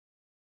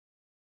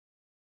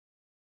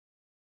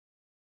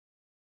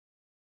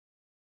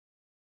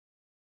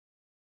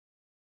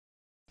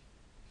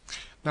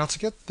Now, to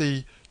get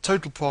the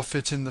total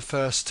profit in the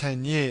first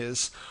 10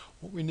 years,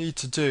 what we need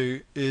to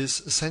do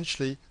is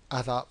essentially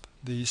add up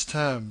these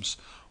terms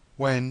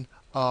when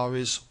R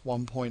is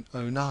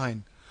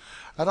 1.09.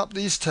 Add up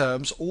these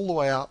terms all the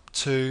way up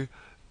to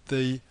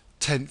the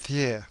 10th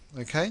year.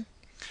 Okay?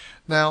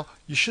 Now,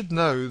 you should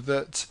know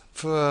that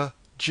for a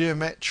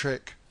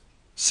geometric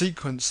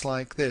sequence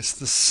like this,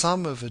 the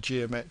sum of a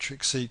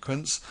geometric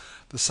sequence,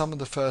 the sum of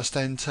the first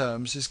n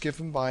terms, is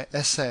given by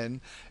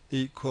Sn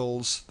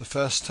equals the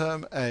first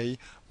term a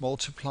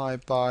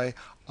multiplied by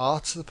r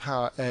to the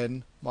power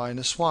n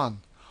minus 1,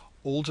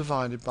 all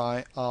divided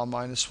by r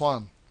minus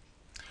 1.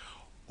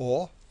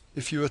 Or,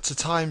 if you were to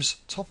times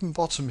top and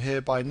bottom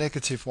here by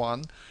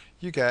 -1,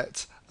 you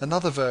get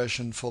another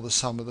version for the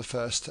sum of the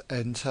first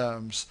n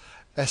terms.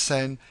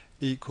 Sn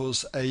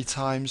equals a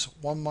times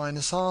 1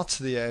 minus r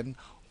to the n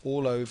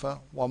all over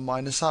 1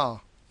 minus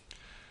r.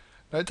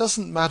 Now, it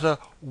doesn't matter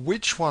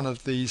which one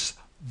of these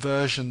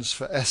versions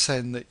for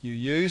Sn that you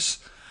use,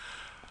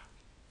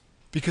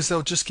 because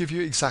they'll just give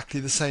you exactly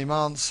the same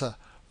answer,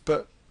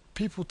 but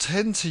people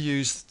tend to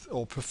use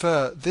or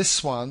prefer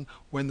this one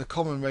when the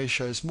common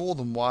ratio is more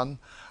than 1,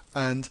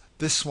 and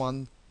this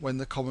one when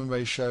the common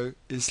ratio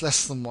is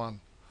less than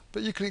 1.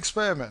 But you can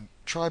experiment,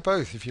 try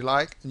both if you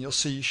like, and you'll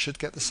see you should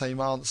get the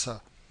same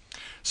answer.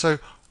 So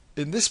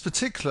in this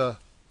particular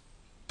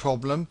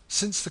problem,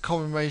 since the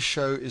common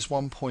ratio is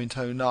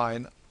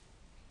 1.09,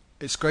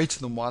 it's greater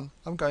than 1,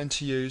 I'm going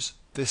to use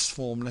this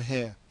formula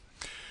here.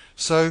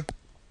 So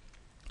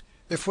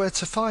if we're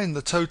to find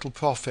the total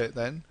profit,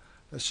 then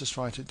let's just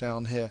write it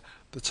down here.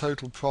 The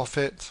total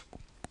profit,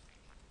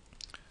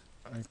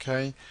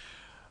 okay,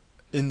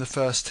 in the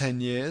first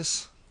 10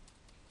 years.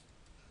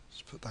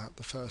 Let's put that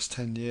the first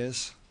 10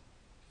 years.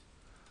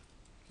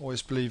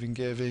 Always believe in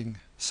giving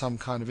some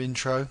kind of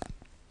intro.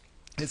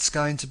 It's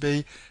going to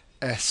be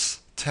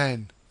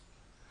S10.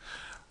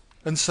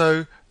 And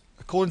so,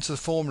 according to the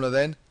formula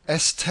then,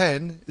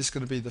 S10 is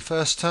going to be the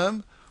first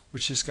term,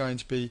 which is going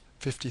to be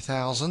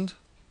 50,000.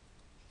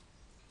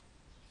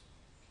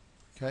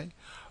 Okay,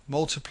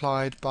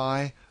 multiplied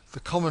by the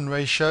common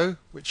ratio,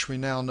 which we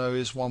now know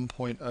is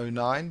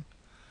 1.09,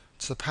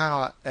 to the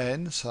power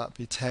n, so that'd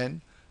be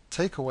 10,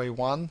 take away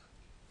 1,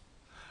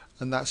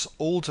 and that's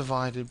all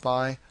divided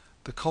by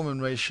the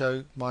common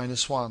ratio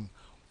minus 1,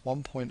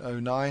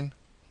 1.09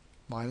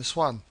 minus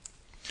 1.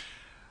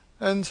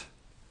 And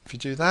if you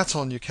do that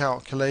on your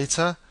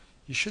calculator,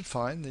 you should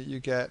find that you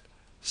get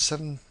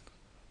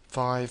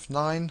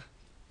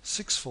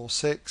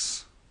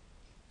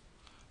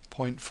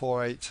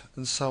 759,646.48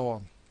 and so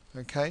on.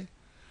 Okay,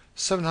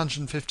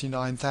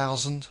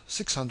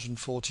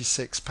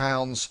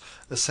 £759,646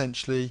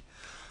 essentially.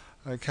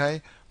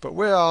 Okay, but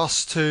we're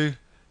asked to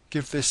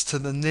give this to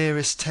the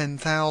nearest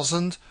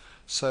 10,000,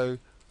 so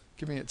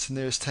giving it to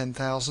nearest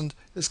 10,000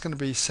 is going to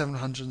be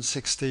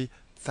 £760,000.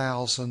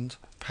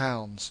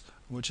 And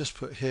we'll just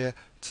put here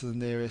to the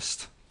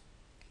nearest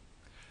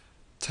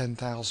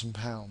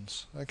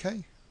 £10,000.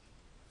 Okay,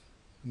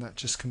 and that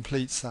just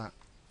completes that.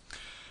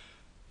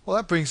 Well,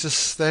 that brings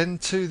us then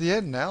to the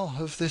end now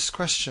of this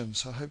question,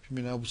 so I hope you've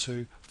been able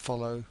to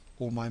follow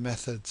all my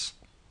methods.